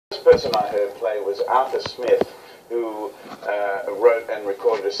person I heard play was Arthur Smith, who wrote and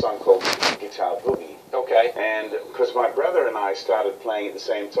recorded a song called Guitar Boogie. Okay. And because my brother and I started playing at the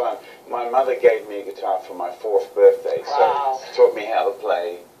same time, my mother gave me a guitar for my 4th birthday, Wow. so taught me how to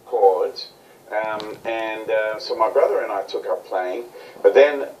play chords. So my brother and I took up playing. But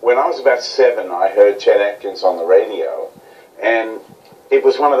then when I was about 7, I heard Chet Atkins on the radio, and it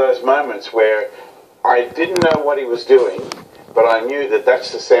was one of those moments where I didn't know what he was doing, but I knew that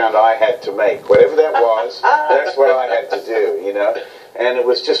that's the sound I had to make. Whatever that was, that's what I had to do, you know. And it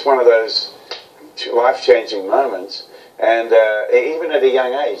was just one of those life-changing moments. And even at a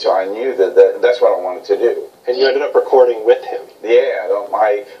young age, I knew that that's what I wanted to do. And you ended up recording with him. Yeah,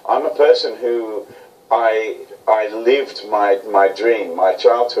 I'm a person who I lived my dream, my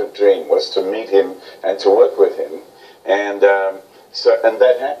childhood dream was to meet him and to work with him, and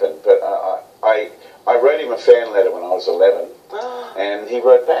that happened. But I wrote him a fan letter when I was 11, and he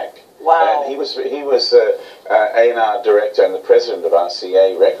wrote back. Wow. And he was A&R director and the president of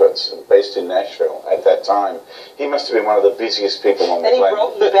RCA Records, based in Nashville at that time. He must have been one of the busiest people on the planet. And he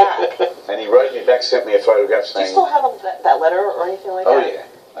wrote you back. And he wrote me back, sent me a photograph saying... Do you still have that letter or anything like that? Oh, yeah.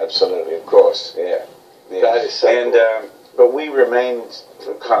 Absolutely, of course, yeah. That is so cool. But we remained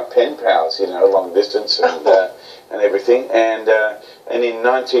kind of pen pals, you know, long distance and everything. And in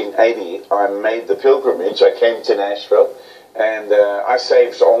 1980, I made the pilgrimage. I came to Nashville, and I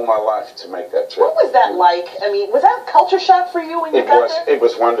saved all my life to make that trip. What was that like? I mean, was that culture shock for you when you got there? It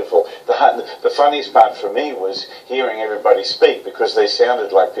was wonderful. The funniest part for me was hearing everybody speak, because they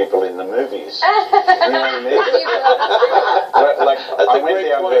sounded like people in the movies. You know what I mean? Like,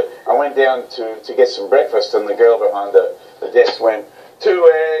 I went down to get some breakfast, and the girl behind the desk went,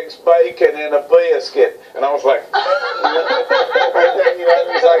 2 eggs, bacon, and a biscuit. And I was like, you know, it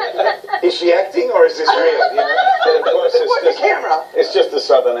was like, is she acting or is this real? You know? And of course, it's just the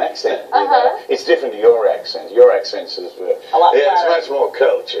southern accent. You know? It's different to your accent. Your accent is it's much more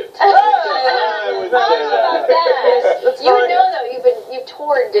cultured. You would know though. You've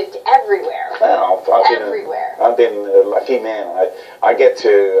toured everywhere. Well, I've been a lucky man. I get to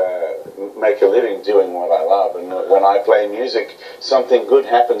make a living doing what I love, and when I play music, something good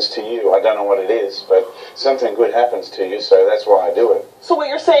happens to you. I don't know what it is, but something good happens to you, so that's why I do it. So what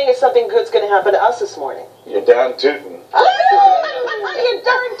you're saying is something good's going to happen to us this morning? You're darn tootin'. You're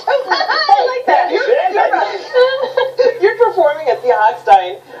darn tootin'. I like that. You're performing at the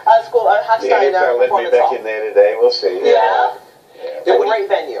Hochstein School, Hochstein let me Performance back Hall. in there today. We'll see. Yeah. It's a great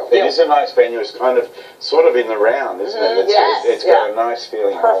venue. It is a nice venue. It's kind of, sort of in the round, isn't it? It's got a nice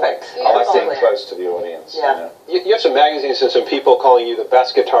feeling. Perfect. I like being close to the audience. Yeah. You know? You have some magazines and some people calling you the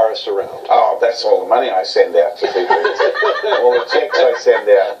best guitarist around. Oh, that's all the money I send out to people. All the checks I send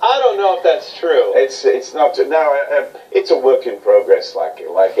out. I don't know if that's true. It's not. It's a work in progress, like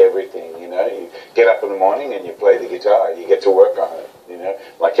everything. You know, you get up in the morning and you play the guitar. You get to work on it. You know,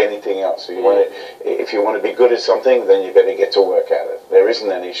 like anything else. So if you want to be good at something, then you better get to work at it. There isn't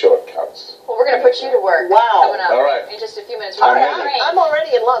any shortcuts. Well, we're going to put you to work. Wow. Coming up All right. in just a few minutes. I'm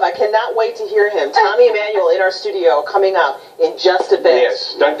already in love. I cannot wait to hear him. Tommy Emmanual in our studio coming up in just a bit.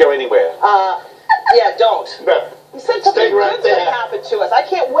 Yes, don't go anywhere. Yeah, don't. No. You said something Stay right good's going to there. happen to us. I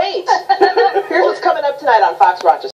can't wait. Here's what's coming up tonight on Fox Rochester.